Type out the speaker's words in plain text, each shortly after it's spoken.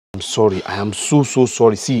am sorry. I am so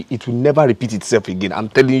sorry. See, it will never repeat itself again. I'm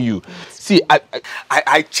telling you. See,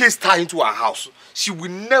 I chased her into her house. She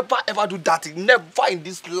will never ever do that. Never in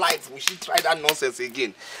this life will she try that nonsense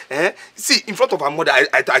again. See, in front of her mother,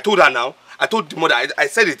 I told her now. I told the mother, I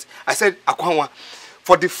said it. I said, Akwanwa,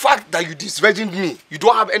 for the fact that you disvirgined me, you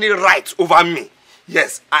don't have any rights over me.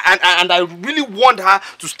 Yes, and I really want her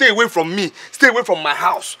to stay away from me, stay away from my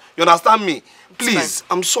house. You understand me? Please,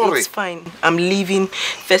 I'm sorry. It's fine. I'm leaving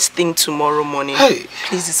first thing tomorrow morning. Hey.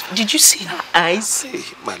 Please, did you see her eyes? Hey,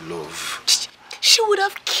 my love. She would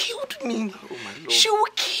have killed me. Oh, my love. She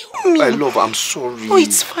would kill me. My love, I'm sorry. Oh,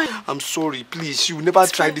 it's fine. I'm sorry, please. She will never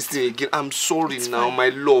try this thing again. I'm sorry now, my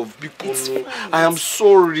love. Because I am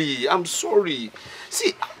sorry. I'm sorry.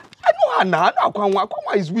 See, I know her now. I know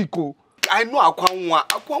Akwanwa is weak. I know Akwanwa.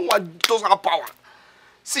 Akwanwa doesn't have power.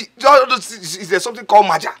 See, is there something called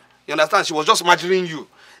Maja? You understand? She was just imagining you.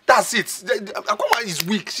 That's it. Akwanwa is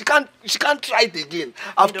weak. She can't try it again.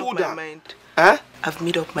 I've told her. I've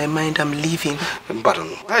made up my mind. I'm leaving.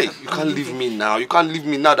 Hey, you can't leave me now. You can't leave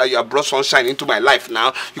me now that you have brought sunshine into my life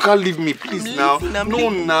now. You can't leave me, please now. No,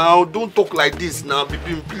 now. Don't talk like this now,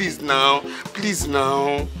 baby. Please now. Please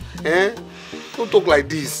now. Don't talk like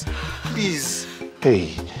this. Please.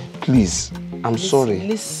 Hey, please. I'm sorry.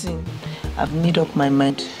 Listen. I've made up my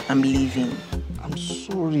mind. I'm leaving. I'm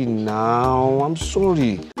sorry now. I'm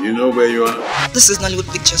sorry. You know where you are? This is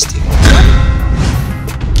Nollywood Pictures TV.